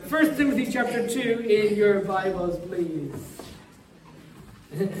1 Timothy chapter 2 in your Bibles, please.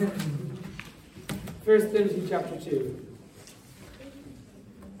 1 Timothy chapter 2.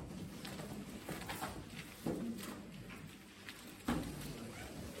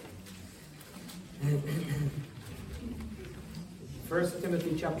 First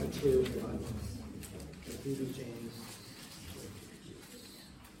Timothy chapter 2 in the Bibles. James.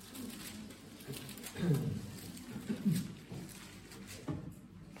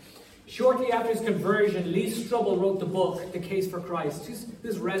 Shortly after his conversion, Lee Strobel wrote the book, The Case for Christ.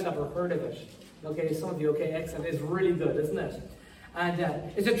 Who's read that or heard of it? Okay, some of you, okay, excellent. It's really good, isn't it? And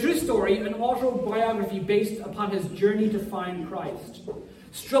it's a true story, an autobiography based upon his journey to find Christ.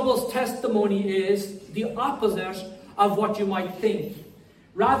 Strobel's testimony is the opposite of what you might think.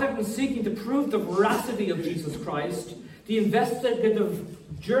 Rather than seeking to prove the veracity of Jesus Christ, the investigative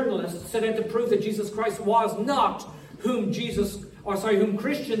journalist set out to prove that Jesus Christ was not whom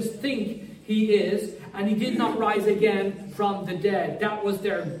Christians think he is, and he did not rise again from the dead. That was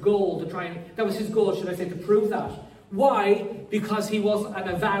their goal that was his goal, to prove that. Why? Because he was an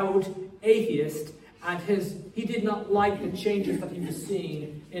avowed atheist, and he did not like the changes that he was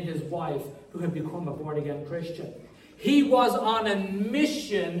seeing in his wife, who had become a born-again Christian. He was on a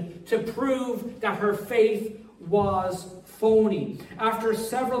mission to prove that her faith was phony. After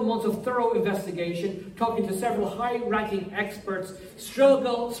several months of thorough investigation, talking to several high-ranking experts,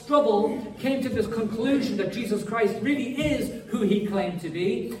 Strobel came to this conclusion that Jesus Christ really is who he claimed to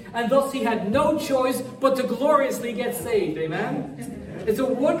be, and thus he had no choice but to gloriously get saved. Amen? It's a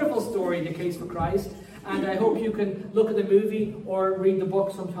wonderful story, The Case for Christ, and I hope you can look at the movie or read the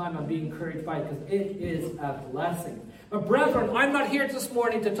book sometime and be encouraged by it, because it is a blessing. But brethren, I'm not here this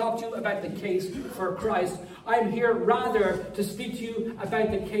morning to talk to you about the case for Christ. I'm here rather to speak to you about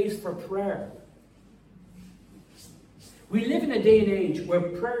the case for prayer. We live in a day and age where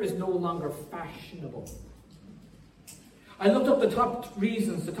prayer is no longer fashionable. I looked up the top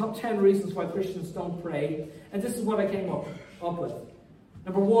 10 reasons why Christians don't pray, and this is what I came up with.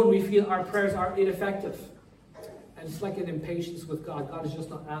 Number one, we feel our prayers are ineffective. And it's like an impatience with God. God is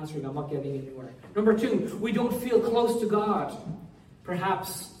just not answering. I'm not getting anywhere. Number two, we don't feel close to God.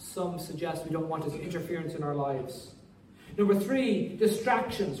 Perhaps some suggest we don't want his interference in our lives. Number three,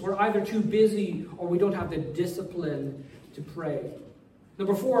 distractions. We're either too busy or we don't have the discipline to pray.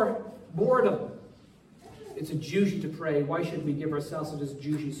 Number four, boredom. It's a duty to pray. Why should we give ourselves to this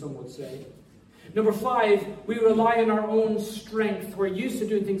duty, some would say? Number five, we rely on our own strength. We're used to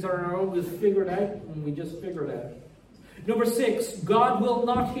doing things on our own. We'll figure it out, and we just figure it out. Number six, God will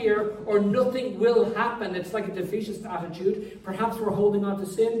not hear or nothing will happen. It's like a defeatist attitude. Perhaps we're holding on to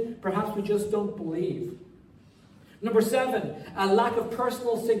sin. Perhaps we just don't believe. Number seven, a lack of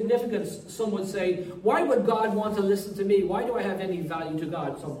personal significance. Some would say, why would God want to listen to me? Why do I have any value to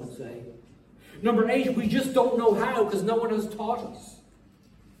God? Some would say. Number eight, we just don't know how because no one has taught us.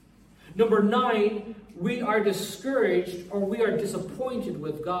 Number nine, we are discouraged or we are disappointed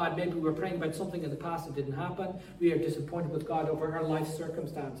with God. Maybe we were praying about something in the past that didn't happen. We are disappointed with God over our life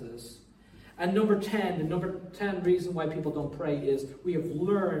circumstances. And number 10, the number 10 reason why people don't pray is we have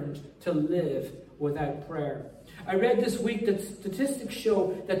learned to live without prayer. I read this week that statistics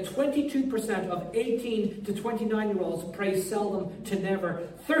show that 22% of 18 to 29-year-olds pray seldom to never.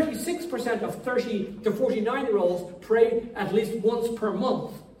 36% of 30 to 49-year-olds pray at least once per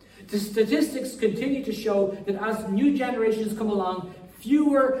month. The statistics continue to show that as new generations come along,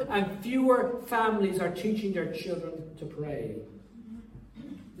 fewer and fewer families are teaching their children to pray.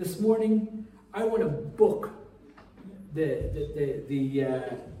 This morning, I want to book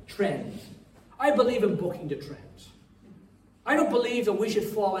the trend. I believe in booking the trend. I don't believe that we should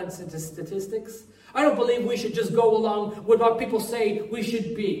fall into the statistics. I don't believe we should just go along with what people say we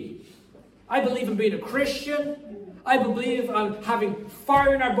should be. I believe in being a Christian. I believe in having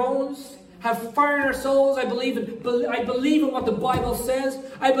fire in our bones, have fire in our souls. I believe in what the Bible says.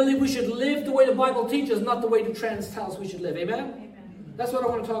 I believe we should live the way the Bible teaches, not the way the trends tell us we should live. Amen? Amen. That's what I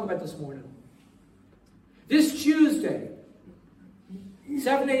want to talk about this morning. This Tuesday,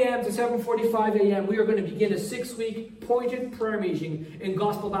 7 a.m. to 7:45 a.m., we are going to begin a 6-week pointed prayer meeting in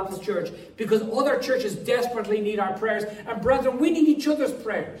Gospel Baptist Church because other churches desperately need our prayers. And brethren, we need each other's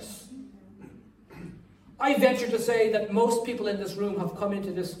prayers. I venture to say that most people in this room have come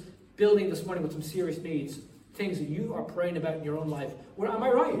into this building this morning with some serious needs, things that you are praying about in your own life. Well, am I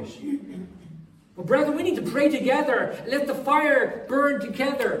right? But brethren, we need to pray together. Let the fire burn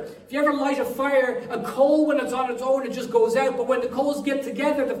together. If you ever light a fire, a coal when it's on its own, it just goes out. But when the coals get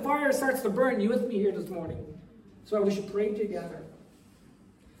together, the fire starts to burn. You with me here this morning? So we should pray together.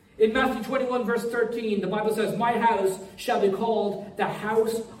 In Matthew 21 verse 13, the Bible says, my house shall be called the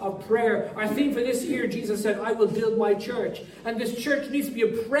house of prayer. Our theme for this year, Jesus said, I will build my church. And this church needs to be a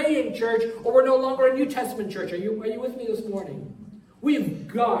praying church, or we're no longer a New Testament church. Are you with me this morning? We've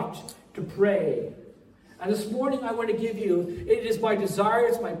got to pray. And this morning I want to give you, it is my desire,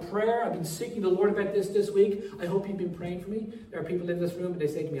 it's my prayer. I've been seeking the Lord about this week. I hope you've been praying for me. There are people in this room and they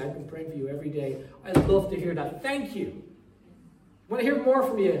say to me, I've been praying for you every day. I love to hear that. Thank you. I want to hear more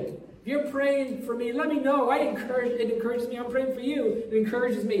from you. If you're praying for me, let me know. It encourages me. I'm praying for you. It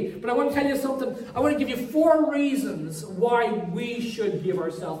encourages me. But I want to tell you something. I want to give you 4 reasons why we should give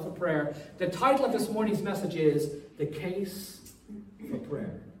ourselves to prayer. The title of this morning's message is The Case for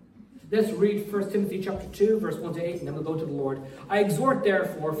Prayer. Let's read 1 Timothy chapter 2, verse 1 to 8, and then we'll go to the Lord. I exhort,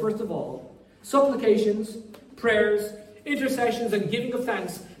 therefore, first of all, supplications, prayers, intercessions, and giving of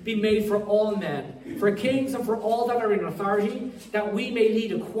thanks be made for all men, for kings and for all that are in authority, that we may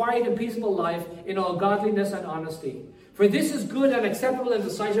lead a quiet and peaceable life in all godliness and honesty. For this is good and acceptable in the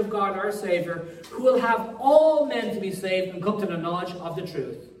sight of God our Saviour, who will have all men to be saved and come to the knowledge of the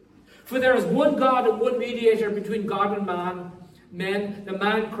truth. For there is one God and one mediator between God and men, the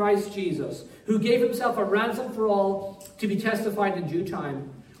man Christ Jesus, who gave himself a ransom for all to be testified in due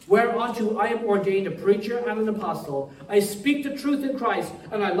time. Whereunto I am ordained a preacher and an apostle. I speak the truth in Christ,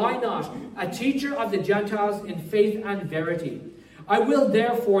 and I lie not, a teacher of the Gentiles in faith and verity. I will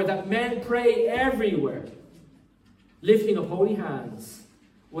therefore that men pray everywhere, lifting up holy hands,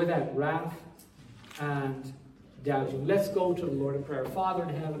 without wrath and doubting. Let's go to the Lord in prayer. Father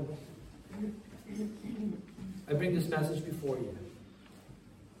in heaven, I bring this message before you.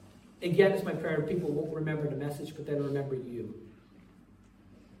 Again, it's my prayer people won't remember the message, but they'll remember you.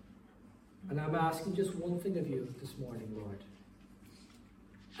 And I'm asking just one thing of you this morning, Lord.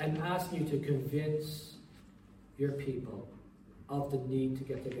 I'm asking you to convince your people of the need to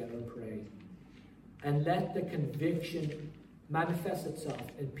get together and pray. And let the conviction manifest itself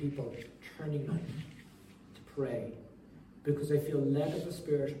in people turning to pray. Because they feel led of the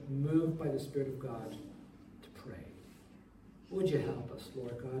Spirit, moved by the Spirit of God to pray. Would you help us,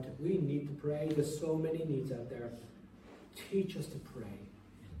 Lord God? We need to pray. There's so many needs out there. Teach us to pray.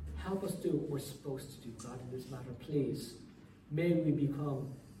 Help us do what we're supposed to do, God, in this matter. Please, may we become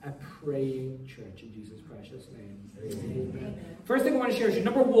a praying church in Jesus' precious name. Amen. First thing I want to share is,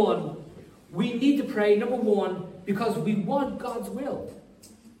 number one, we need to pray, number one, because we want God's will.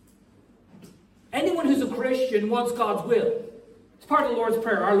 Anyone who's a Christian wants God's will. It's part of the Lord's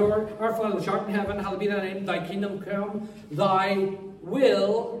Prayer. Our Lord, our Father, which art in heaven, hallowed be thy name, thy kingdom come, thy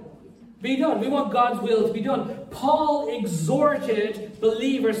will be done. We want God's will to be done. Paul exhorted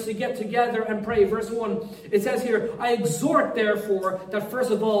believers to get together and pray. Verse 1, it says here, I exhort, therefore, that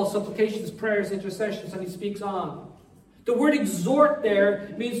first of all, supplications, prayers, intercessions, and he speaks on. The word exhort there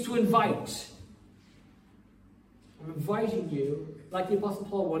means to invite. I'm inviting you, like the Apostle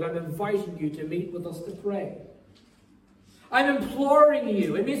Paul would, I'm inviting you to meet with us to pray. I'm imploring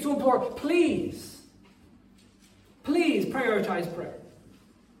you. It means to implore, please prioritize prayer.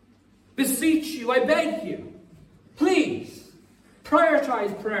 Beseech you, I beg you, please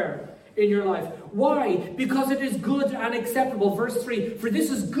prioritize prayer in your life. Why? Because it is good and acceptable. Verse 3, for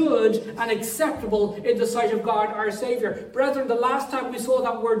this is good and acceptable in the sight of God our Saviour. Brethren, the last time we saw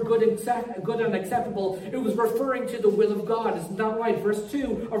that word good and acceptable, it was referring to the will of God. Isn't that right? Verse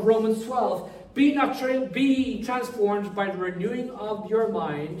 2 of Romans 12, be transformed by the renewing of your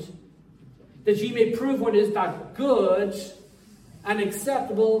mind, that ye may prove what is that good and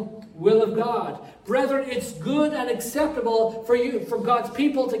acceptable will of God. Brethren, it's good and acceptable for God's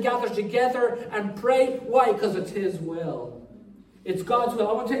people to gather together and pray. Why? Because it's His will. It's God's will.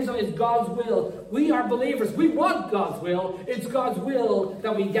 I want to tell you something. It's God's will. We are believers. We want God's will. It's God's will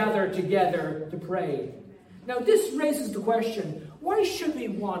that we gather together to pray. Now, this raises the question, why should we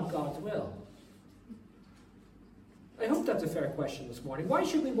want God's will? I hope that's a fair question this morning. Why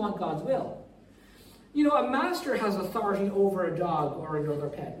should we want God's will? You know, a master has authority over a dog or another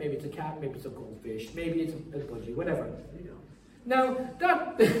pet. Maybe it's a cat, maybe it's a goldfish, maybe it's a budgie, whatever. Now,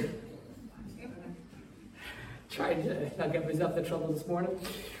 that... trying to not get myself in trouble this morning.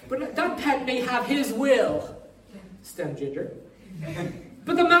 But that pet may have his will. Stem Ginger.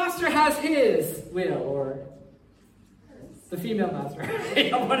 But the master has his will, or the female master. I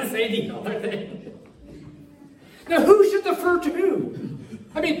don't want to say the other thing. Now, who should defer to who?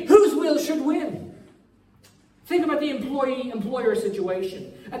 I mean, whose will should win? Think about the employee-employer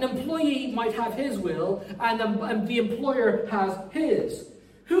situation. An employee might have his will, and the employer has his.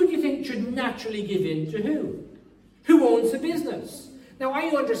 Who do you think should naturally give in to who? Who owns the business? Now,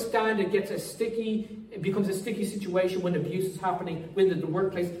 I understand it becomes a sticky situation when abuse is happening within the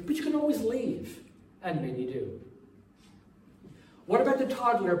workplace, but you can always leave, and many do. What about the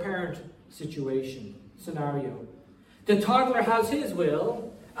toddler parent scenario? The toddler has his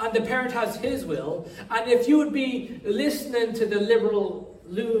will, and the parent has his will, and if you would be listening to the liberal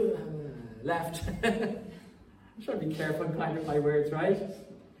left, I'm trying to be careful and kind of my words, right?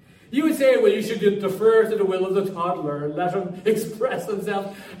 You would say, well, you should defer to the will of the toddler and let him express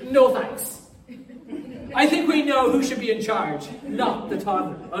himself. No thanks. I think we know who should be in charge, not the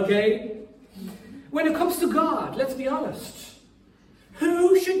toddler, okay? When it comes to God, let's be honest.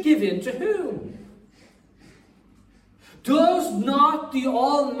 Who should give in to whom? Does not the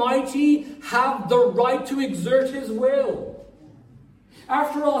Almighty have the right to exert his will?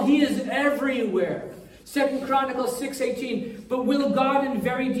 After all, he is everywhere. 2 Chronicles 6:18, but will God in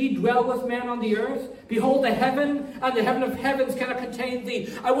very deed dwell with men on the earth? Behold, the heaven and the heaven of heavens cannot contain thee.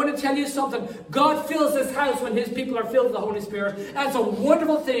 I want to tell you something. God fills this house when his people are filled with the Holy Spirit. That's a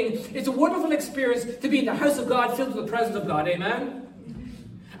wonderful thing. It's a wonderful experience to be in the house of God, filled with the presence of God. Amen?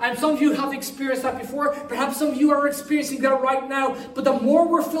 And some of you have experienced that before. Perhaps some of you are experiencing that right now. But the more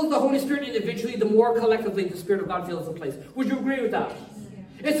we're filled with the Holy Spirit individually, the more collectively the Spirit of God fills the place. Would you agree with that?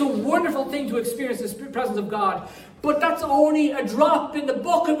 It's a wonderful thing to experience the presence of God. But that's only a drop in the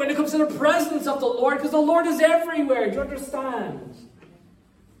bucket when it comes to the presence of the Lord, because the Lord is everywhere. Do you understand?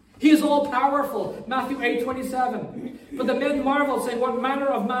 He is all-powerful. Matthew 8:27. But the men marveled, saying, what manner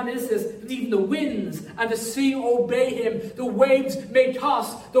of man is this, that even the winds and the sea obey him? The waves may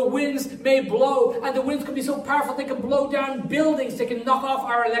toss, the winds may blow, and the winds can be so powerful they can blow down buildings, they can knock off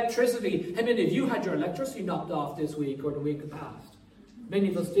our electricity. How many of you had your electricity knocked off this week or the week past? Many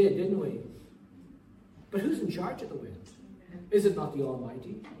of us did, didn't we? But who's in charge of the wind? Is it not the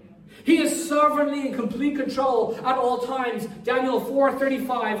Almighty? He is sovereignly in complete control at all times. Daniel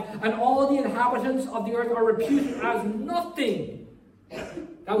 4:35, and all the inhabitants of the earth are reputed as nothing.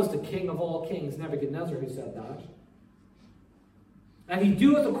 That was the king of all kings, Nebuchadnezzar, who said that. And he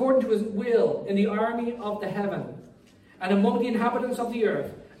doeth according to his will in the army of the heaven, and among the inhabitants of the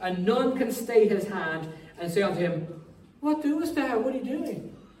earth, and none can stay his hand and say unto him, what doest thou? What are you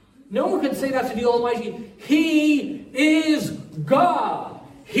doing? No one can say that to the Almighty. He is God.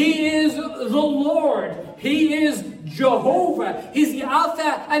 He is the Lord. He is Jehovah. He's the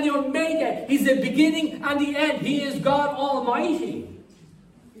Alpha and the Omega. He's the beginning and the end. He is God Almighty.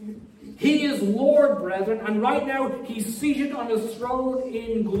 He is Lord, brethren, and right now he's seated on his throne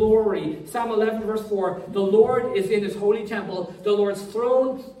in glory. Psalm 11 verse 4, the Lord is in his holy temple. The Lord's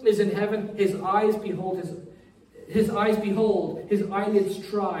throne is in heaven. His eyes behold, his eyelids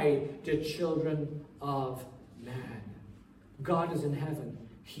try the children of man. God is in heaven.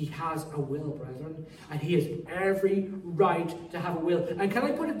 He has a will, brethren, and he has every right to have a will. And can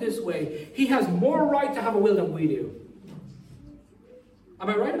I put it this way? He has more right to have a will than we do. Am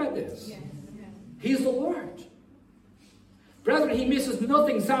I right about this? Yes. He's the Lord. Brethren, he misses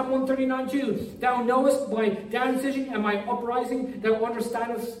nothing. Psalm 139:2. Thou knowest my down sitting and my uprising. Thou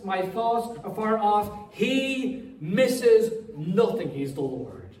understandest my thoughts afar off. He misses nothing. He's the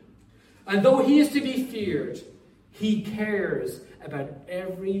Lord. And though he is to be feared, he cares about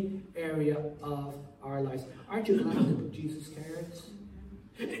every area of our lives. Aren't you glad that Jesus cares?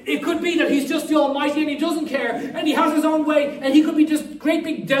 It could be that he's just the Almighty and he doesn't care and he has his own way and he could be just great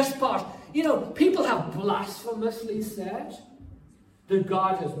big despot. You know, people have blasphemously said that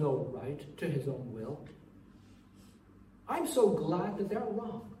God has no right to his own will. I'm so glad that they're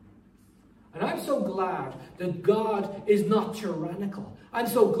wrong. And I'm so glad that God is not tyrannical. I'm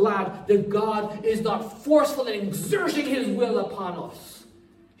so glad that God is not forceful in exerting his will upon us.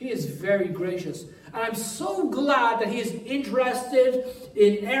 He is very gracious. And I'm so glad that he is interested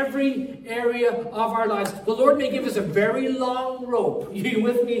in every area of our lives. The Lord may give us a very long rope. Are you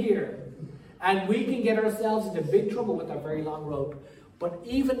with me here? And we can get ourselves into big trouble with that very long rope. But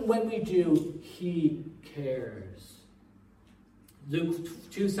even when we do, he cares. Luke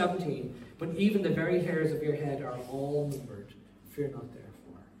 2:17. But even the very hairs of your head are all numbered. Fear not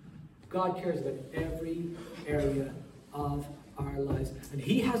therefore. God cares about every area of our lives. And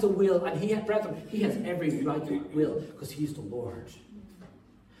he has a will, and brethren, he has every right to will, because he's the Lord.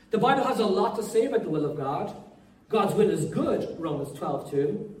 The Bible has a lot to say about the will of God. God's will is good, Romans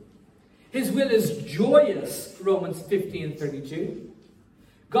 12:2. His will is joyous, Romans 15:32.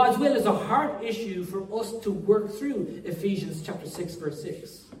 God's will is a heart issue for us to work through, Ephesians chapter 6, verse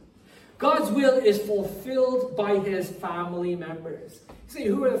 6. God's will is fulfilled by his family members. You see,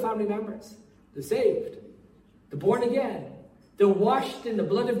 who are the family members? The saved, the born again, They're washed in the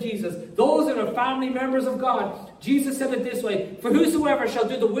blood of Jesus. Those are the family members of God. Jesus said it this way, for whosoever shall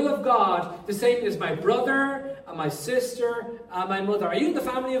do the will of God, the same is my brother, and my sister, and my mother. Are you in the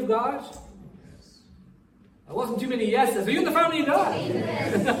family of God? There wasn't too many yeses. Are you in the family of God?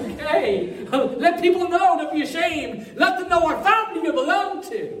 Okay. Let people know. Don't be ashamed. Let them know what family you belong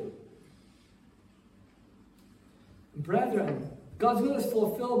to. Brethren, God's will is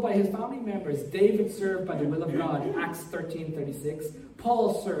fulfilled by his family members. David served by the will of God, Acts 13:36.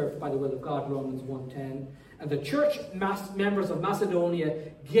 Paul served by the will of God, Romans 1:10. And the church members of Macedonia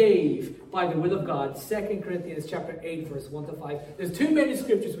gave by the will of God, 2 Corinthians chapter 8, verse 1-5. There's too many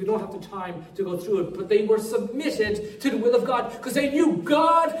scriptures, we don't have the time to go through it, but they were submitted to the will of God because they knew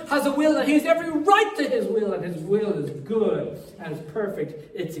God has a will and he has every right to his will, and his will is good and it's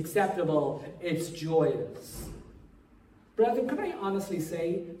perfect, it's acceptable, it's joyous. Brethren, can I honestly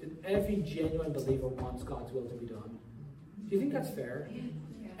say that every genuine believer wants God's will to be done? Do you think that's fair?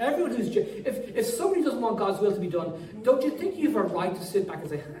 Everyone who's... If somebody doesn't want God's will to be done, don't you think you have a right to sit back and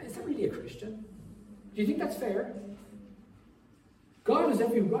say, is that really a Christian? Do you think that's fair? God has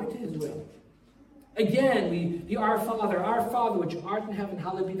every right to his will. Again, the Our Father, which art in heaven,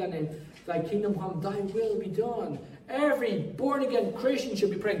 hallowed be thy name. Thy kingdom come, thy will be done. Every born-again Christian should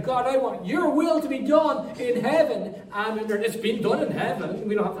be praying, God, I want your will to be done in heaven and in earth. It's been done in heaven.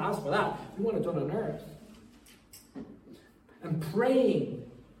 We don't have to ask for that. We want it done on earth. And praying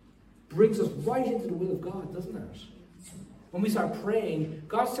brings us right into the will of God, doesn't it? When we start praying,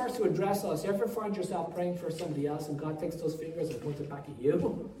 God starts to address us. You ever find yourself praying for somebody else and God takes those fingers and points it back at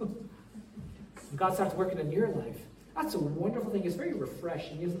you? And God starts working in your life. That's a wonderful thing. It's very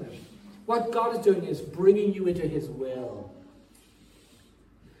refreshing, isn't it? What God is doing is bringing you into his will.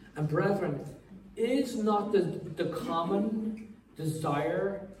 And brethren, is not the common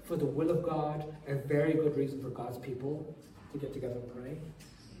desire for the will of God a very good reason for God's people to get together and pray?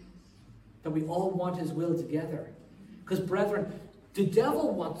 That we all want his will together. Because, brethren, the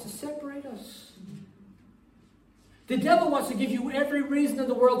devil wants to separate us. The devil wants to give you every reason in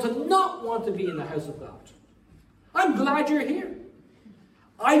the world to not want to be in the house of God. I'm glad you're here.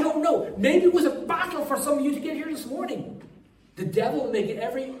 I don't know. Maybe it was a battle for some of you to get here this morning. The devil will make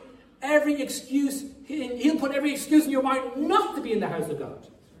every excuse. He'll put every excuse in your mind not to be in the house of God.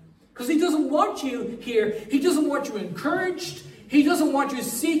 Because he doesn't want you here. He doesn't want you encouraged. He doesn't want you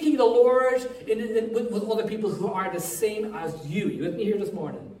seeking the Lord with other people who are the same as you. You with me here this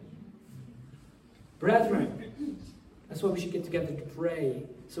morning? Brethren, that's why we should get together to pray,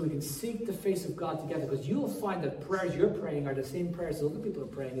 so we can seek the face of God together, because you'll find that prayers you're praying are the same prayers that other people are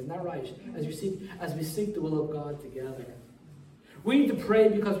praying. Isn't that right? As we seek the will of God together. We need to pray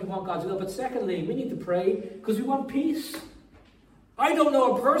because we want God's will, but secondly, we need to pray because we want peace. I don't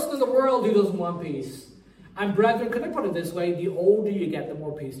know a person in the world who doesn't want peace. And brethren, can I put it this way? The older you get, the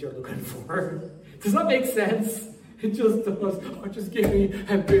more peace you're looking for. Does that make sense? It just does. Oh, just give me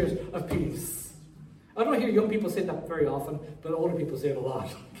a bit of peace. I don't hear young people say that very often, but older people say it a lot.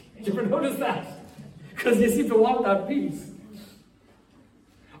 Did you ever notice that? Because they seem to want that peace.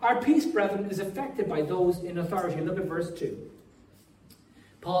 Our peace, brethren, is affected by those in authority. Look at verse 2.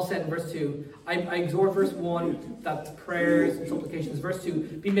 Paul said in verse 2, I exhort verse 1 that prayers and supplications, verse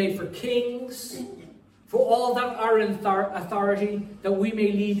 2, be made for kings, for all that are in authority, that we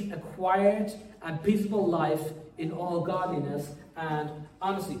may lead a quiet and peaceful life in all godliness and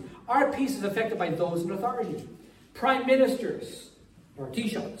honesty. Our peace is affected by those in authority. Prime ministers, or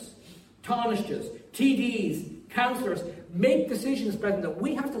Taoiseachs, Taoiseachs, TDs, councillors, make decisions, brethren, that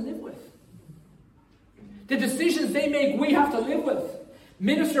we have to live with. The decisions they make, we have to live with.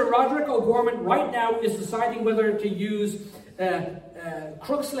 Minister Roderick O'Gorman right now is deciding whether to use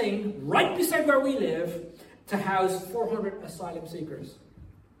Crooksling, right beside where we live, to house 400 asylum seekers.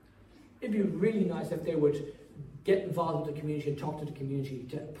 It'd be really nice if they would get involved with the community and talk to the community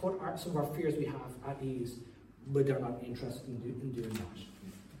to put some of our fears we have at ease, but they're not interested in doing that.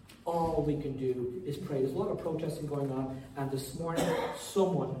 All we can do is pray. There's a lot of protesting going on, and this morning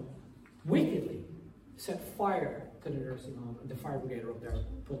someone wickedly set fire to the nursing home, and the fire brigade are up there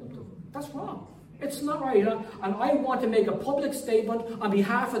pulling them to. That's wrong. It's not right. And I want to make a public statement on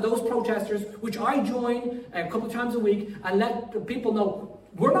behalf of those protesters, which I join a couple of times a week, and let the people know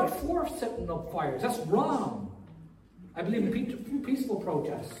we're not for setting up fires. That's wrong. I believe in peaceful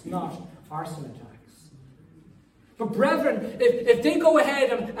protests, not arson attacks. But brethren, if they go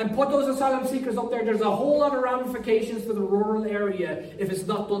ahead and put those asylum seekers up there, there's a whole lot of ramifications for the rural area if it's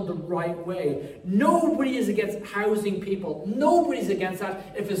not done the right way. Nobody is against housing people. Nobody's against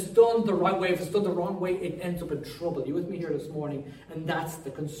that if it's done the right way. If it's done the wrong way, it ends up in trouble. You with me here this morning? And that's the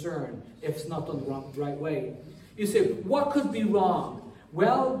concern, if it's not done the right way. You say, what could be wrong?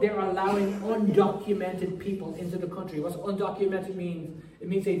 Well, they're allowing undocumented people into the country. What's undocumented mean? It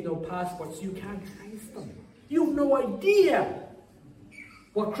means they have no passports. You can't trace them. You have no idea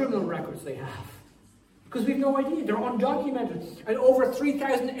what criminal records they have. Because we have no idea. They're undocumented. And over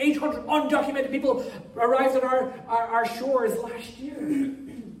 3,800 undocumented people arrived at our shores last year.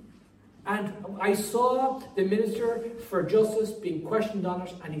 And I saw the Minister for Justice being questioned on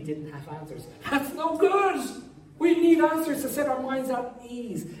it, and he didn't have answers. That's no good! We need answers to set our minds at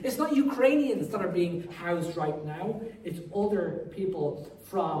ease. It's not Ukrainians that are being housed right now. It's other people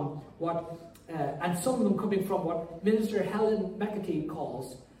from what, and some of them coming from what Minister Helen McAtee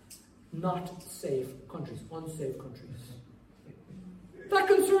calls not safe countries, unsafe countries. That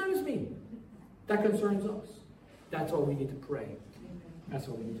concerns me. That concerns us. That's why we need to pray. That's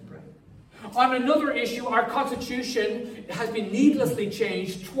why we need to pray. On another issue, our constitution has been needlessly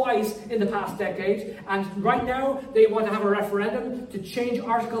changed twice in the past decade, and right now they want to have a referendum to change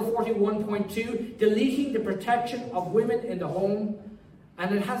Article 41.2, deleting the protection of women in the home,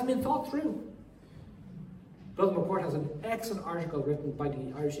 and it hasn't been thought through. Brother McCourt has an excellent article written by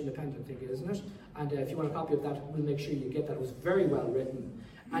the Irish Independent, I think, isn't it? And if you want a copy of that, we'll make sure you get that. It was very well written.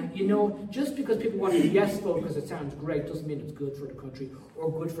 And you know, just because people want a yes vote because it sounds great doesn't mean it's good for the country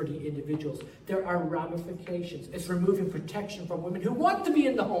or good for the individuals. There are ramifications. It's removing protection from women who want to be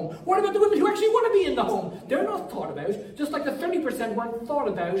in the home. What about the women who actually want to be in the home? They're not thought about, just like the 30% weren't thought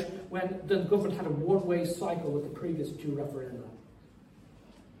about when the government had a one-way cycle with the previous two referenda.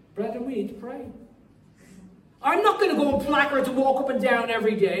 Brethren, we need to pray. I'm not going to go on placards and walk up and down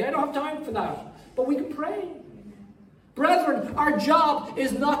every day. I don't have time for that. But we can pray. Brethren, our job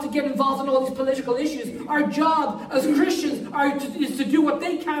is not to get involved in all these political issues. Our job as Christians is to do what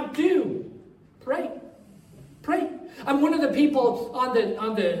they can't do. Pray. Pray. And one of the people on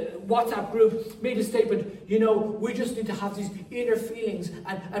the WhatsApp group made a statement, you know, we just need to have these inner feelings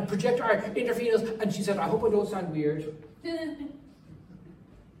and project our inner feelings. And she said, I hope I don't sound weird.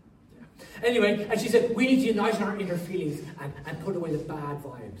 Anyway, and she said, we need to unite in our inner feelings and put away the bad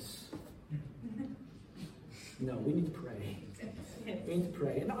vibes. No, we need to pray. We need to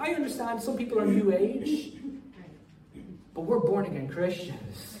pray. And I understand some people are new age, but we're born again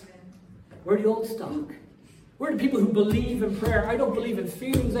Christians. We're the old stock. We're the people who believe in prayer. I don't believe in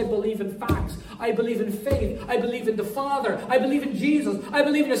feelings, I believe in facts. I believe in faith. I believe in the Father. I believe in Jesus. I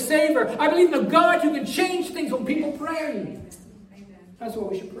believe in a Savior. I believe in a God who can change things when people pray. That's why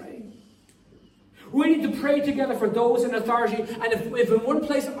we should pray. We need to pray together for those in authority. And if in one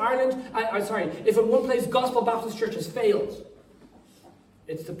place Ireland, if in one place Gospel Baptist Church has failed,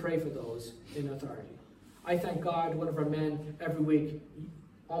 it's to pray for those in authority. I thank God one of our men every week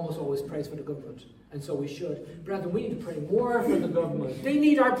almost always prays for the government. And so we should. Brethren, we need to pray more for the government. They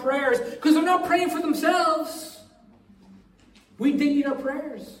need our prayers because they're not praying for themselves. They need our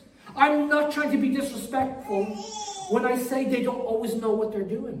prayers. I'm not trying to be disrespectful when I say they don't always know what they're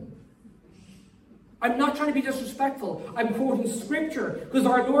doing. I'm not trying to be disrespectful. I'm quoting scripture because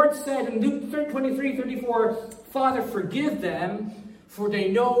our Lord said in Luke 23:34, Father, forgive them, for they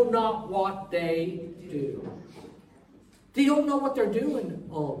know not what they do. They don't know what they're doing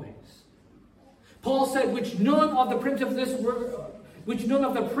always. Paul said, which none of the princes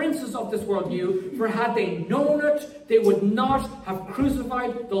of this world knew, for had they known it, they would not have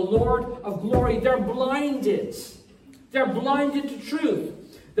crucified the Lord of glory. They're blinded. They're blinded to truth.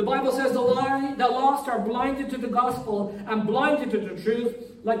 The Bible says the lost are blinded to the gospel and blinded to the truth,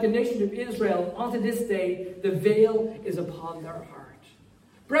 like the nation of Israel. Unto this day, the veil is upon their heart.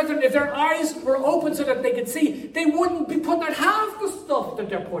 Brethren, if their eyes were open so that they could see, they wouldn't be putting out half the stuff that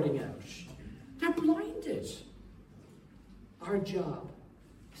they're putting out. They're blinded. Our job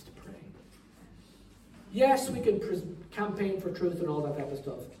is to pray. Yes, we can campaign for truth and all that type of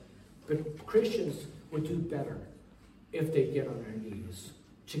stuff, but Christians would do better if they get on their knees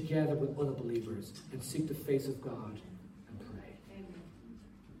together with other believers and seek the face of God and pray. Amen.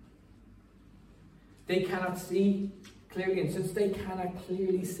 They cannot see clearly, and since they cannot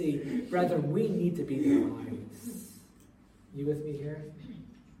clearly see, brethren, we need to be their eyes. You with me here?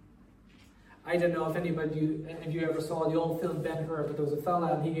 I don't know if anybody of you ever saw the old film Ben-Hur, but there was a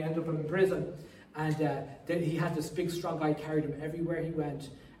fella and he ended up in prison, and then he had this big strong guy carried him everywhere he went,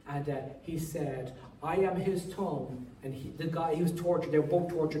 and he said, I am his tongue. And he was tortured. They were both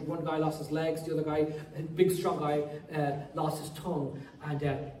tortured. One guy lost his legs. The other guy, a big strong guy, lost his tongue.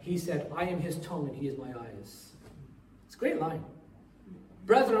 And he said, I am his tongue and he is my eyes. It's a great line.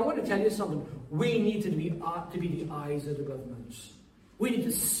 Brethren, I want to tell you something. We need to be the eyes of the government. We need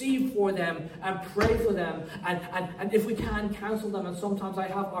to see for them and pray for them. And if we can, counsel them. And sometimes I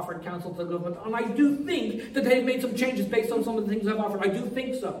have offered counsel to the government. And I do think that they've made some changes based on some of the things I've offered. I do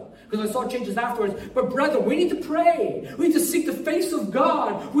think so. Because I saw changes afterwards. But brethren, we need to pray. We need to seek the face of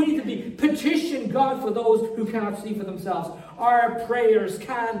God. We need to petition God for those who cannot see for themselves. Our prayers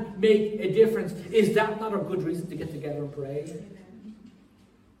can make a difference. Is that not a good reason to get together and pray?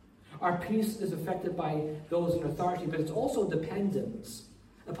 Our peace is affected by those in authority, but it's also dependent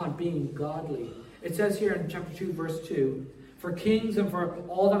upon being godly. It says here in chapter 2, verse 2, for kings and for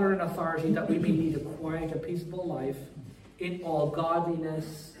all that are in authority, that we may lead a quiet and peaceable life in all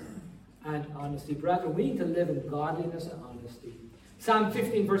godliness and honesty. Brethren, we need to live in godliness and honesty. Psalm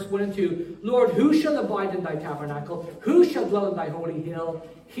 15, verse 1 and 2, Lord, who shall abide in thy tabernacle? Who shall dwell in thy holy hill?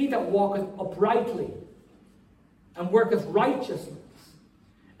 He that walketh uprightly and worketh righteousness,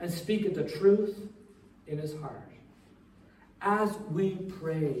 and speaketh the truth in his heart. As we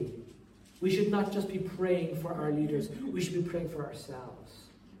pray, we should not just be praying for our leaders. We should be praying for ourselves.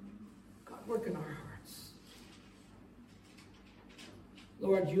 God, work in our hearts.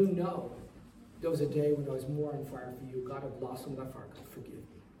 Lord, you know there was a day when I was more on fire for you. God, I've lost some of that fire. God, forgive me.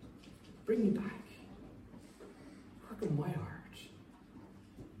 Bring me back. Work in my heart.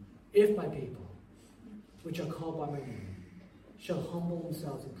 If my people, which are called by my name, shall humble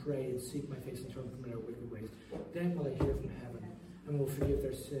themselves and pray and seek my face and turn from their wicked ways, then will I hear from heaven and will forgive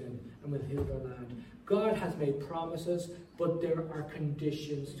their sin and will heal their land. God has made promises, but there are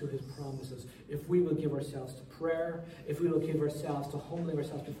conditions to his promises. If we will give ourselves to prayer, if we will give ourselves to humbling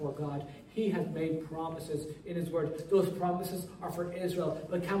ourselves before God, he has made promises in his word. Those promises are for Israel,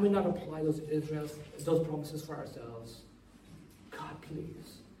 but can we not apply those promises for ourselves? God,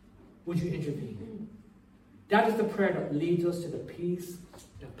 please, would you intervene? That is the prayer that leads us to the peace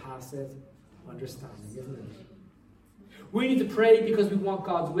that passeth understanding, isn't it? We need to pray because we want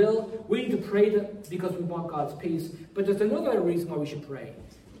God's will. We need to pray because we want God's peace. But there's another reason why we should pray.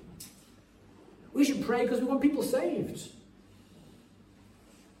 We should pray because we want people saved.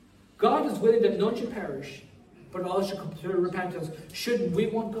 God is willing that none should perish, but all should come to repentance. Shouldn't we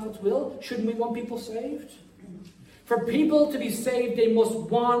want God's will? Shouldn't we want people saved? For people to be saved, they must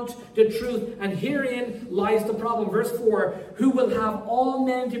want the truth. And herein lies the problem. Verse 4, who will have all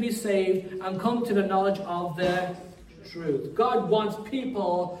men to be saved and come to the knowledge of the truth. God wants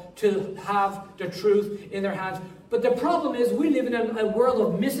people to have the truth in their hands. But the problem is we live in a world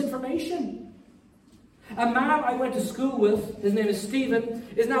of misinformation. A man I went to school with, his name is Stephen,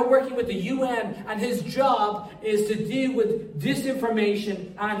 is now working with the UN, and his job is to deal with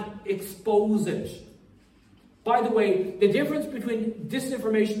disinformation and expose it. By the way, the difference between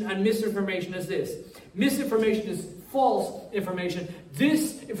disinformation and misinformation is this. Misinformation is false information.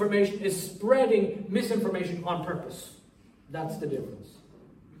 Disinformation is spreading misinformation on purpose. That's the difference.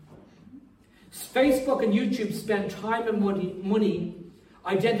 Facebook and YouTube spend time and money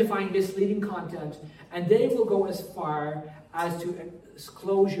identifying misleading content, and they will go as far as to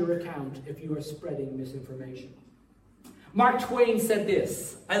close your account if you are spreading misinformation. Mark Twain said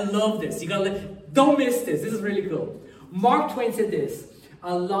this. I love this. Don't miss this. This is really cool. Mark Twain said this.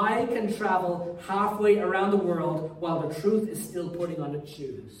 A lie can travel halfway around the world while the truth is still putting on its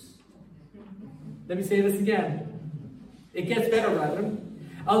shoes. Let me say this again. It gets better, brethren.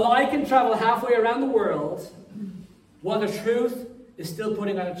 A lie can travel halfway around the world while the truth is still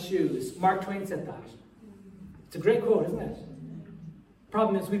putting on its shoes. Mark Twain said that. It's a great quote, isn't it?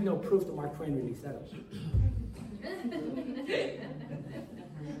 Problem is, we've no proof that Mark Twain really said it.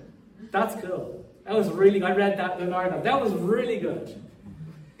 That's cool. That was really, I read that in Ireland. That was really good.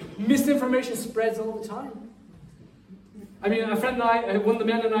 Misinformation spreads all the time. I mean, a friend and I, one of the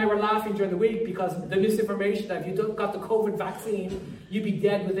men and I were laughing during the week because the misinformation that if you got the COVID vaccine, you'd be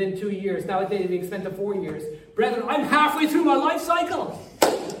dead within 2 years. Nowadays, they extend to 4 years. Brethren, I'm halfway through my life cycle.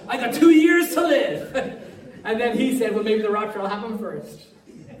 I got 2 years to live. And then he said, well, maybe the rapture will happen first.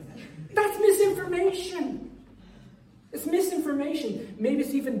 That's misinformation. It's misinformation. Maybe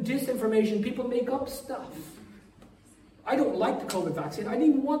it's even disinformation. People make up stuff. I don't like the COVID vaccine. I didn't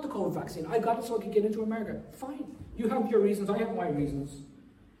even want the COVID vaccine. I got it so I could get into America. Fine. You have your reasons. I have my reasons.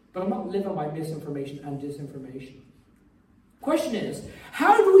 But I'm not living by misinformation and disinformation. Question is,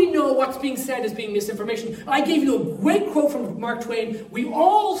 how do we know what's being said is being misinformation? I gave you a great quote from Mark Twain. We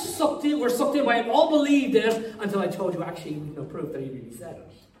all were sucked in by it, all believed it, until I told you actually no proof that he really said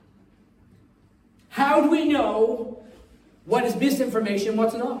it. How do we know what is misinformation,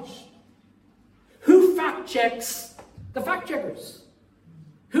 what's not? Who fact checks the fact checkers?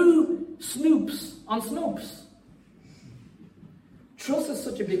 Who snoops on Snopes? Trust is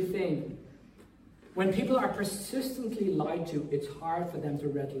such a big thing. When people are persistently lied to, it's hard for them to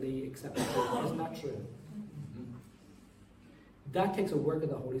readily accept the truth. Isn't that true? That takes a work of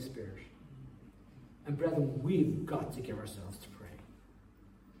the Holy Spirit. And brethren, we've got to give ourselves to pray.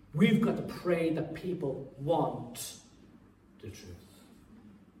 We've got to pray that people want the truth.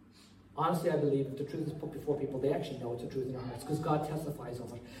 Honestly, I believe if the truth is put before people, they actually know it's the truth in their hearts because God testifies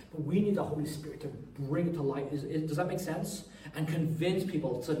of it. But we need the Holy Spirit to bring it to light. Does that make sense? And convince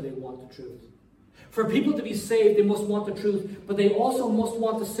people so that they want the truth. For people to be saved, they must want the truth, but they also must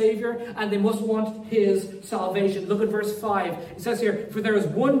want the Savior, and they must want His salvation. Look at verse 5. It says here, "For there is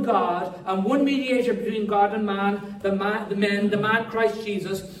one God, and one mediator between God and man, the man Christ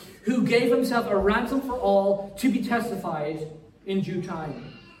Jesus, who gave Himself a ransom for all, to be testified in due time."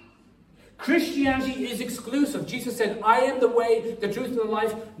 Christianity is exclusive. Jesus said, "I am the way, the truth, and the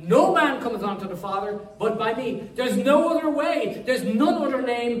life. No man cometh unto the Father but by me." There's no other way. There's none other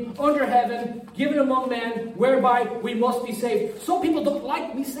name under heaven given among men whereby we must be saved. Some people don't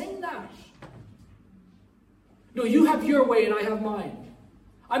like me saying that. No, you have your way and I have mine.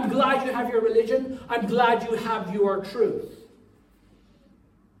 I'm glad you have your religion. I'm glad you have your truth.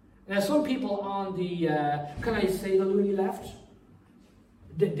 Now, some people on the, can I say the loony left?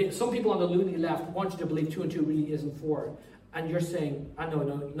 Some people on the loony left want you to believe 2 and 2 really isn't 4. And you're saying,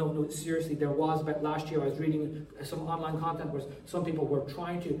 no, seriously, there was, about last year I was reading some online content where some people were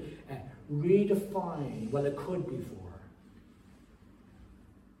trying to redefine what it could be 4.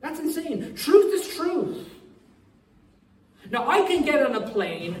 That's insane. Truth is truth. Now, I can get on a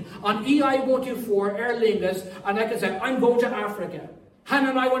plane on EI124 Aer Lingus and I can say, I'm going to Africa.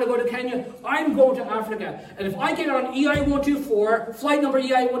 Hannah and I want to go to Kenya. I'm going to Africa. And if I get on EI124, flight number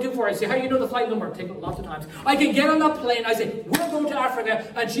EI124, I say, how do you know the flight number? I take it lots of times. I can get on that plane. I say, we're going to Africa.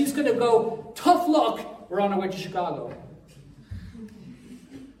 And she's going to go, tough luck. We're on our way to Chicago.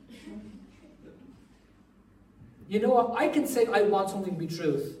 You know what? I can say I want something to be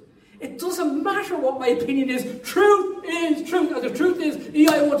truth. It doesn't matter what my opinion is. Truth is truth. And the truth is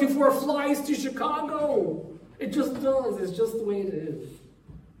EI124 flies to Chicago. It just does. It's just the way it is.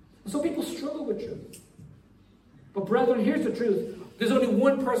 And so people struggle with truth. But brethren, here's the truth. There's only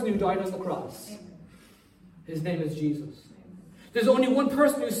one person who died on the cross. His name is Jesus. There's only one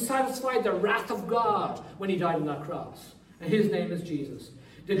person who satisfied the wrath of God when He died on that cross. And His name is Jesus.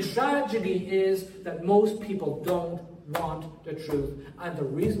 The tragedy is that most people don't want the truth. And the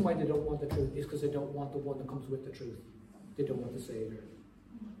reason why they don't want the truth is because they don't want the one that comes with the truth. They don't want the Savior.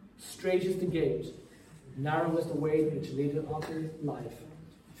 Straight is the gate. Narrow is the way which leadeth unto life.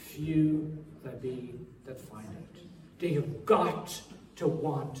 Few there be that find it. They have got to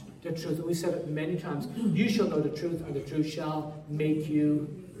want the truth. And we said it many times. You shall know the truth, and the truth shall make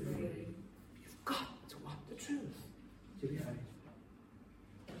you free. You've got to want the truth to be free.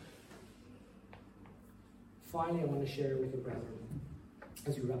 Finally, I want to share with you, brethren,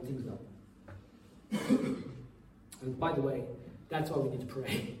 as we wrap things up. And by the way, that's why we need to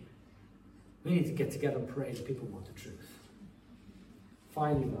pray. We need to get together and pray that people want the truth.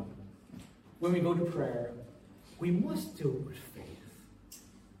 Finally, though, when we go to prayer, we must do it with faith.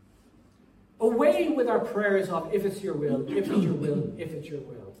 Away with our prayers of, if it's your will, if it's your will, if it's your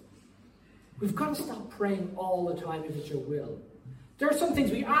will. We've got to stop praying all the time, if it's your will. There are some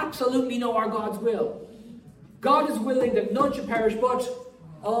things we absolutely know are God's will. God is willing that none should perish, but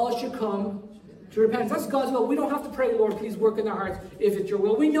all should come to repentance. That's God's will. We don't have to pray, Lord, please work in our hearts if it's your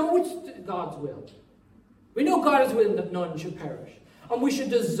will. We know it's God's will. We know God is willing that none should perish. And we should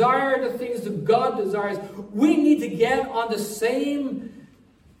desire the things that God desires. We need to get on the same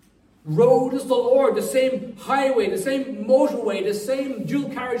road as the Lord, the same highway, the same motorway, the same dual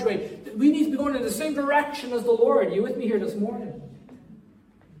carriageway. We need to be going in the same direction as the Lord. Are you with me here this morning?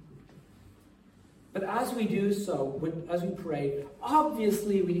 But as we do so, as we pray,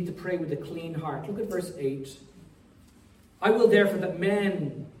 obviously we need to pray with a clean heart. Look at verse 8. I will therefore that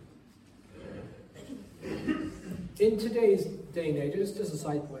men, in today's day and age, just as a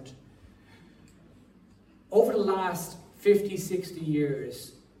side point, over the last 50, 60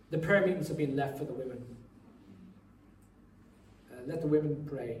 years, the prayer meetings have been left for the women. Let the women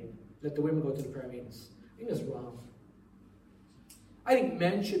pray. Let the women go to the prayer meetings. I think that's wrong. I think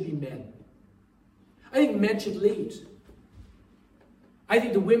men should be men. I think men should lead. I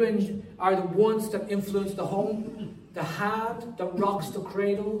think the women are the ones that influence the home. The hand that rocks the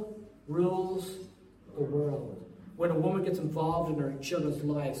cradle rules the world. When a woman gets involved in her children's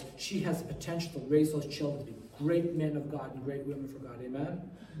lives, she has the potential to raise those children to be great men of God and great women for God. Amen?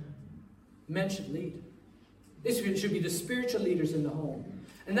 Men should lead. This should be the spiritual leaders in the home.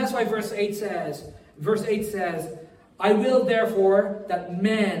 And that's why verse 8 says, I will therefore that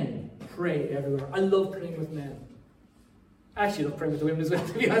men pray everywhere. I love praying with men. I actually love praying with the women as well,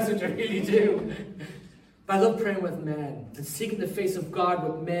 to be honest with you, I really do. But I love praying with men and seeking the face of God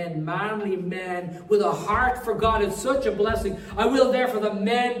with men, manly men, with a heart for God. It's such a blessing. I will therefore that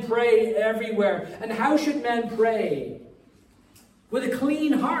men pray everywhere. And how should men pray? With a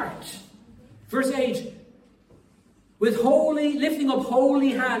clean heart. Verse 8. With lifting up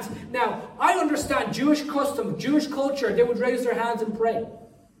holy hands. Now, I understand Jewish custom, Jewish culture, they would raise their hands and pray.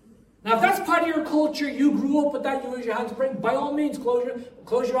 Now, if that's part of your culture, you grew up with that, you raise your hands and pray, by all means,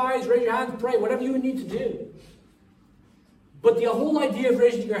 close your eyes, raise your hands and pray, whatever you need to do. But the whole idea of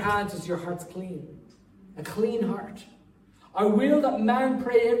raising your hands is your heart's clean. A clean heart. I will that men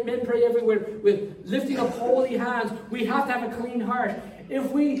pray everywhere with lifting up holy hands. We have to have a clean heart.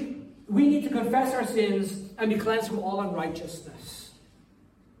 If we need to confess our sins and be cleansed from all unrighteousness.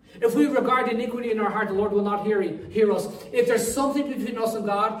 If we regard iniquity in our heart, the Lord will not hear us. If there's something between us and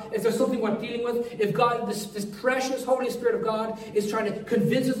God, if there's something we're dealing with, if God, this precious Holy Spirit of God is trying to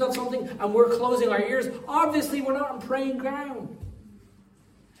convince us of something and we're closing our ears, obviously we're not on praying ground.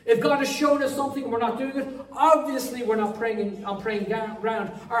 If God has shown us something and we're not doing it, obviously we're not praying on praying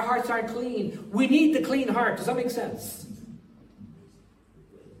ground. Our hearts aren't clean. We need the clean heart. Does that make sense?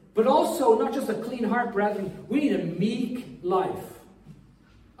 But also, not just a clean heart, brethren, we need a meek life.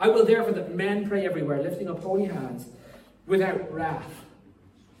 I will therefore that men pray everywhere, lifting up holy hands, without wrath.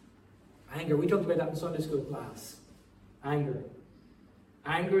 Anger. We talked about that in Sunday school class. Anger.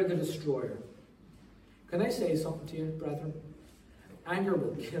 Anger the destroyer. Can I say something to you, brethren? Anger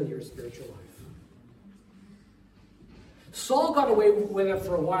will kill your spiritual life. Saul got away with it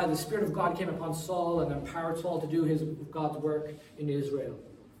for a while. The Spirit of God came upon Saul and empowered Saul to do God's work in Israel.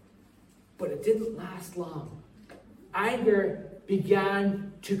 But it didn't last long. Anger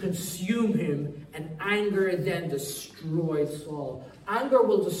began to consume him, and anger then destroyed Saul. Anger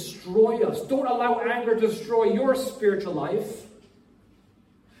will destroy us. Don't allow anger to destroy your spiritual life.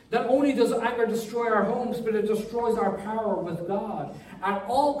 Not only does anger destroy our homes, but it destroys our power with God. At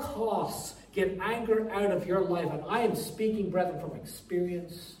all costs, get anger out of your life. And I am speaking, brethren, from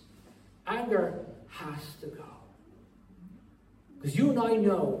experience. Anger has to go. Because you and I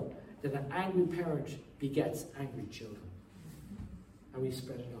know that an angry parent begets angry children. And we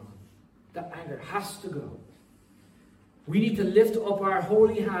spread it on. That anger has to go. We need to lift up our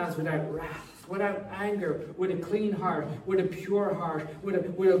holy hands without wrath, without anger, with a clean heart, with a pure heart, with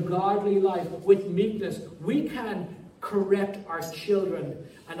a godly life, with meekness. We can correct our children.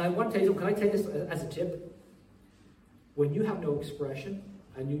 And I want to tell you, can I take this as a tip? When you have no expression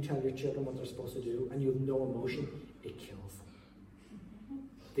and you tell your children what they're supposed to do and you have no emotion, it kills them.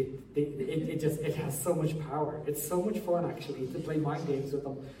 It has so much power. It's so much fun, actually, to play mind games with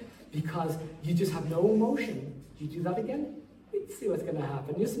them because you just have no emotion. You do that again, you see what's going to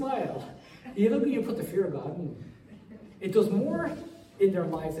happen. You smile. You put the fear of God in. It does more in their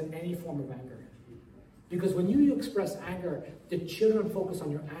lives than any form of anger. Because when you express anger, the children focus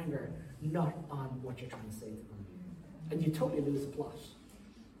on your anger, not on what you're trying to say to them. And you totally lose the plot.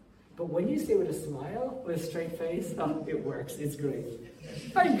 But when you say with a smile, with a straight face, it works. It's great.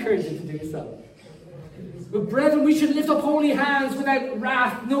 I encourage you to do so. But brethren, we should lift up holy hands without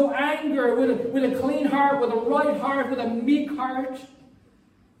wrath, no anger, with a clean heart, with a right heart, with a meek heart.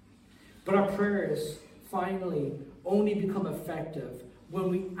 But our prayers, finally, only become effective when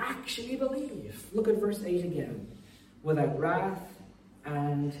we actually believe. Look at verse 8 again. Without wrath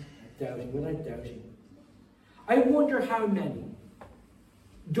and doubting, without doubting. I wonder how many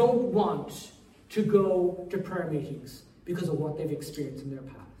don't want to go to prayer meetings because of what they've experienced in their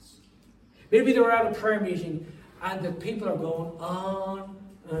past. Maybe they were at a prayer meeting and the people are going on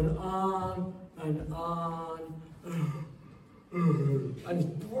and on and on. And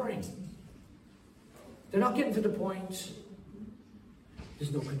it's boring. They're not getting to the point.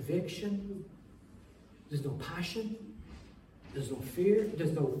 There's no conviction. There's no passion. There's no fear.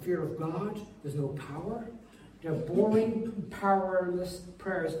 There's no fear of God. There's no power. They're boring, powerless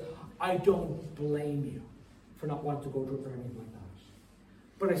prayers. I don't blame you for not wanting to go to a prayer meeting like that.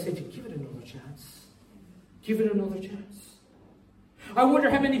 But I say to you, give it another chance. Give it another chance. I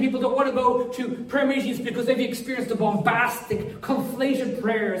wonder how many people don't want to go to prayer meetings because they've experienced the bombastic, conflated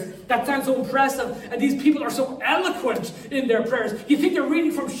prayers that sound so impressive, and these people are so eloquent in their prayers. You think they're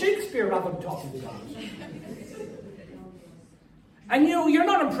reading from Shakespeare rather than talking to God. And you're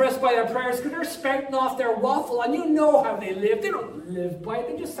not impressed by their prayers because they're spouting off their waffle, and you know how they live. They don't live by it.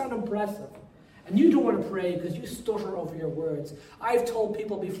 They just sound impressive. And you don't want to pray because you stutter over your words. I've told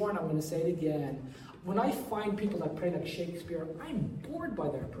people before, and I'm going to say it again. When I find people that pray like Shakespeare, I'm bored by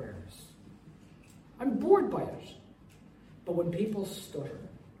their prayers. I'm bored by it. But when people stutter,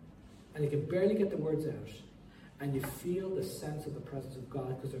 and you can barely get the words out, and you feel the sense of the presence of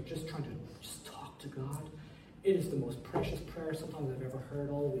God because they're just trying to just talk to God. It is the most precious prayer sometimes I've ever heard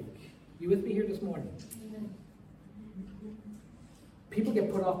all week. You with me here this morning? Amen. People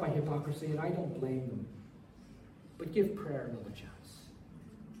get put off by hypocrisy, and I don't blame them. But give prayer another chance.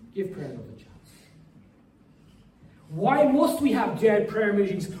 Give prayer another chance. Why must we have dead prayer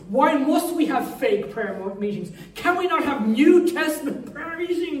meetings? Why must we have fake prayer meetings? Can we not have New Testament prayer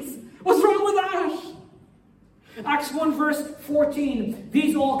meetings? What's wrong with that? Acts 1 verse 14.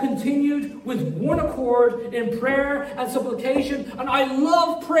 These all continued with one accord in prayer and supplication. And I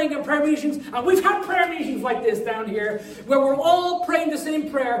love praying in prayer meetings. And we've had prayer meetings like this down here where we're all praying the same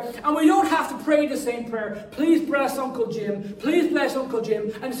prayer. And we don't have to pray the same prayer. Please bless Uncle Jim. Please bless Uncle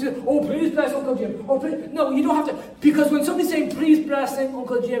Jim. And you say, oh, please bless Uncle Jim. Oh, please. No, you don't have to. Because when somebody's saying, please bless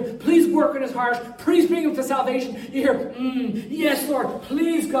Uncle Jim, please work in his heart, please bring him to salvation, you hear, yes, Lord,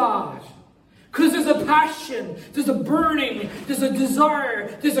 please, God. Because there's a passion, there's a burning, there's a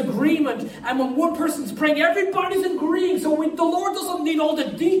desire, there's agreement. And when one person's praying, everybody's agreeing. So the Lord doesn't need all the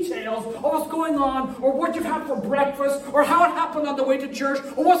details of what's going on, or what you've had for breakfast, or how it happened on the way to church,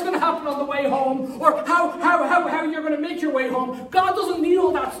 or what's going to happen on the way home, or how you're going to make your way home. God doesn't need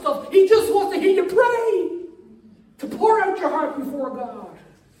all that stuff. He just wants to hear you pray. To pour out your heart before God.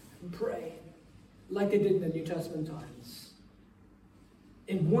 And pray. Like they did in the New Testament times.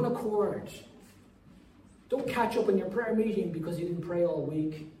 In one accord. Don't catch up in your prayer meeting because you didn't pray all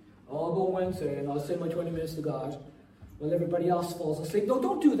week. Oh, I'll go Wednesday and I'll say my 20 minutes to God. Well, everybody else falls asleep. No,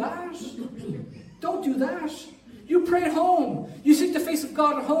 don't do that. Don't do that. You pray at home. You seek the face of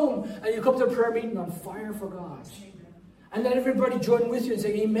God at home. And you come to a prayer meeting on fire for God. And let everybody join with you and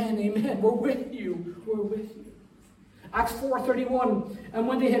say, amen, amen. We're with you. We're with you. Acts 4:31, and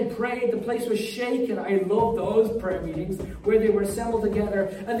when they had prayed, the place was shaken. I love those prayer meetings where they were assembled together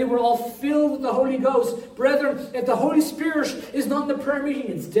and they were all filled with the Holy Ghost. Brethren, if the Holy Spirit is not in the prayer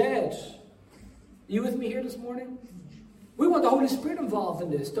meeting, it's dead. Are you with me here this morning? We want the Holy Spirit involved in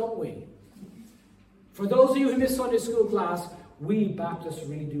this, don't we? For those of you who missed Sunday school class, we Baptists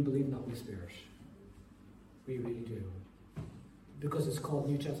really do believe in the Holy Spirit. We really do. Because it's called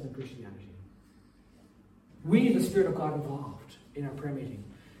New Testament Christianity. We need the Spirit of God involved in our prayer meeting.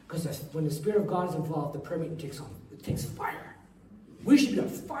 Because when the Spirit of God is involved, the prayer meeting takes fire. We should be on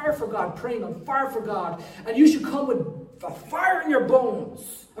fire for God, praying on fire for God. And you should come with a fire in your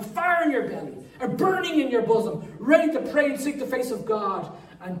bones, a fire in your belly, a burning in your bosom, ready to pray and seek the face of God.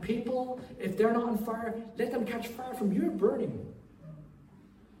 And people, if they're not on fire, let them catch fire from your burning.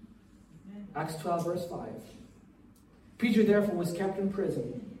 Acts 12 verse 5. Peter therefore was kept in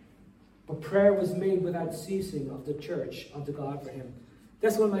prison. But prayer was made without ceasing of the church unto God for him.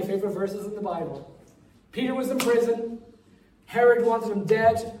 That's one of my favorite verses in the Bible. Peter was in prison. Herod wanted him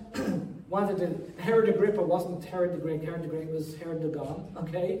dead. Herod Agrippa wasn't Herod the Great. Herod the Great was Herod the God.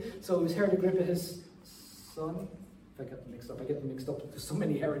 Okay? So it was Herod Agrippa, his son. I get them mixed up. There's so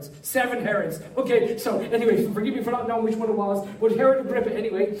many Herods. 7 Herods. Okay, so anyway, forgive me for not knowing which one it was. But Herod Agrippa,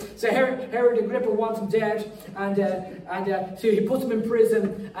 anyway. So Herod Agrippa wants him dead. And so he puts him in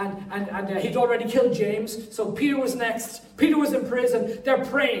prison. And he'd already killed James. So Peter was next. Peter was in prison. They're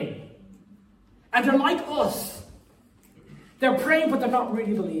praying. And they're like us. They're praying, but they're not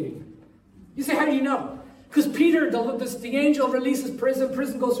really believing. You say, how do you know? Because Peter, the angel releases prison.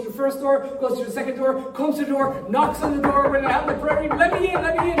 Prison goes through the first door, goes through the second door, comes to the door, knocks on the door when they have the prayer. Let me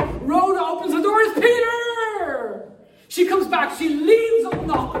in. Rhoda opens the door. It's Peter. She comes back. She leaves them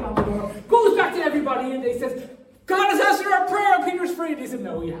knocking on the door. Goes back to everybody and they says, God has answered our prayer. And Peter's free. And they said,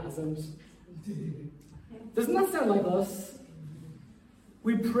 no, he hasn't. Doesn't that sound like us?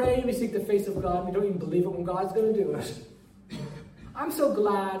 We pray, we seek the face of God. We don't even believe it when God's going to do it. I'm so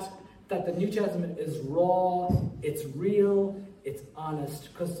glad that the New Testament is raw, it's real, it's honest.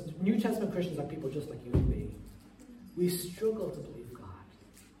 Because New Testament Christians are people just like you and me. We struggle to believe God.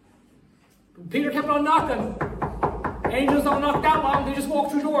 But Peter kept on knocking. Angels don't knock that long, they just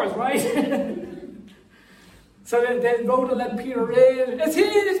walk through doors, right? So then Rhoda let Peter in. It's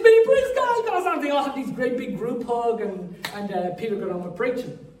me, praise God. They all have these great big group hug and Peter got on with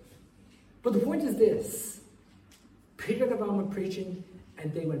preaching. But the point is this. Peter got on with preaching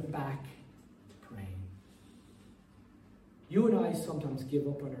and they went back to praying. You and I sometimes give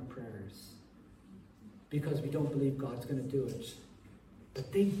up on our prayers because we don't believe God's going to do it.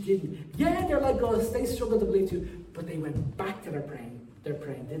 But they didn't. Yeah, they're like us. They struggled to believe too. But they went back to their praying,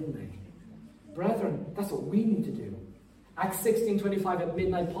 didn't they? Brethren, that's what we need to do. Acts 16:25, at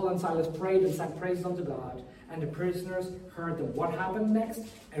midnight, Paul and Silas prayed and sang praises unto God. and the prisoners heard them. What happened next?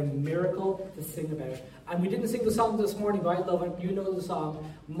 A miracle to sing about. And we didn't sing the song this morning, but I love it. You know the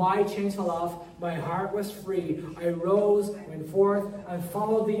song. My chains fell off, my heart was free. I rose, went forth, and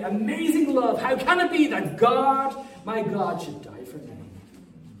followed the amazing love. How can it be that God, my God, should die for me?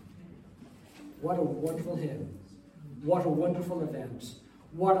 What a wonderful hymn. What a wonderful event.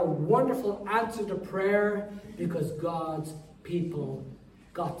 What a wonderful answer to prayer, because God's people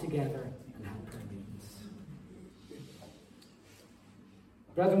got together and had prayer meetings.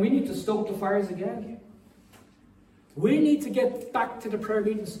 Brethren, we need to stoke the fires again. We need to get back to the prayer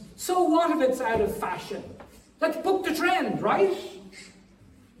meetings. So what if it's out of fashion? Let's book the trend, right?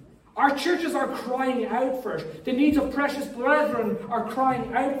 Our churches are crying out for it. The needs of precious brethren are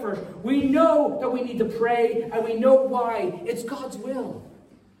crying out for it. We know that we need to pray, and we know why. It's God's will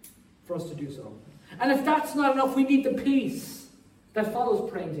for us to do so. And if that's not enough, we need the peace that follows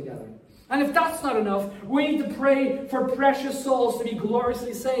praying together. And if that's not enough, we need to pray for precious souls to be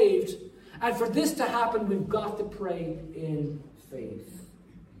gloriously saved. And for this to happen, we've got to pray in faith.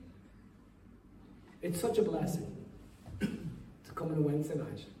 It's such a blessing to come on a Wednesday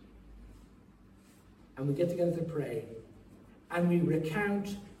night. And we get together to pray. And we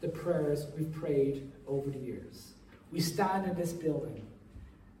recount the prayers we've prayed over the years. We stand in this building.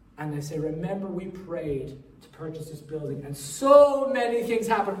 And I say, remember we prayed to purchase this building. And so many things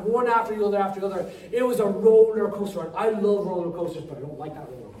happened, one after the other after the other. It was a roller coaster. I love roller coasters, but I don't like that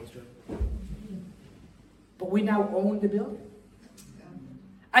roller coaster. But we now own the building.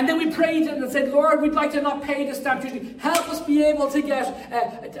 And then we prayed and said, Lord, we'd like to not pay the stamp duty. Help us be able to get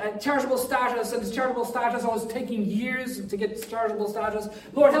a charitable status. And this charitable status, I was taking years to get charitable status.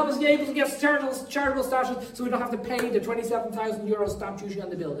 Lord, help us be able to get charitable status so we don't have to pay the €27,000 stamp duty on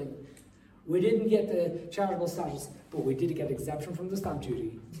the building. We didn't get the charitable status, but we did get exemption from the stamp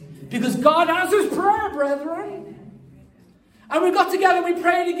duty. Because God answers prayer, brethren. And we got together and we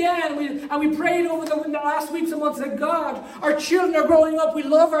prayed again. And we prayed over the last weeks and months that God, our children are growing up. We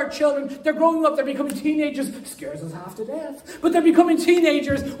love our children. They're growing up. They're becoming teenagers. Scares us half to death. But they're becoming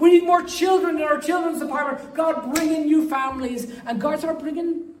teenagers. We need more children in our children's department. God, bring in new families. And God, start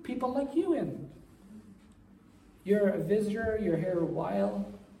bringing people like you in. You're a visitor. You're here a while.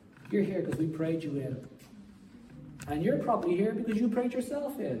 You're here because we prayed you in. And you're probably here because you prayed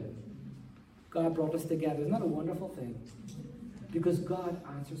yourself in. God brought us together. Isn't that a wonderful thing? Because God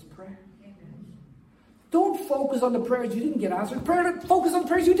answers prayer. Don't focus on the prayers you didn't get answered. Focus on the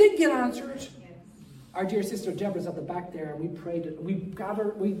prayers you did get answered. Our dear sister Deborah's at the back there, and we prayed. We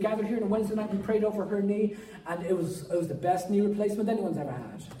gathered here on a Wednesday night. We prayed over her knee, and it was the best knee replacement anyone's ever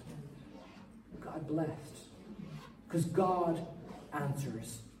had. God blessed, because God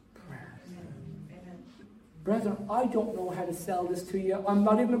answers prayer. Brethren, I don't know how to sell this to you. I'm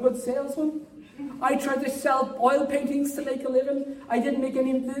not even a good salesman. I tried to sell oil paintings to make a living. I didn't make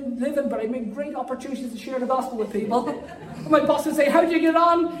any living, but I made great opportunities to share the gospel with people. My boss would say, how did you get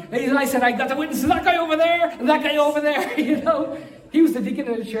on? And I said, I got to witness to that guy over there and that guy over there, you know. He was the deacon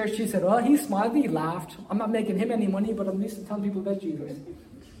of the church. She said, well, he smiled, he laughed. I'm not making him any money, but I'm used to telling people about Jesus.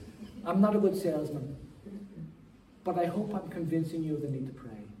 I'm not a good salesman. But I hope I'm convincing you of the need to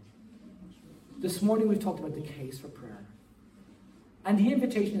pray. This morning we've talked about the case for prayer. And the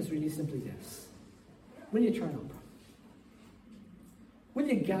invitation is really simply this. Will you turn up? Will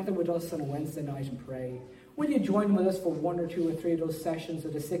you gather with us on a Wednesday night and pray? Will you join with us for 1 or 2 or 3 of those sessions, or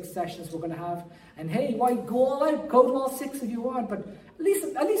the 6 sessions we're going to have? And hey, why go all out? Go to all 6 if you want, but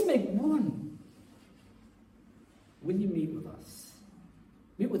at least make one. Will you meet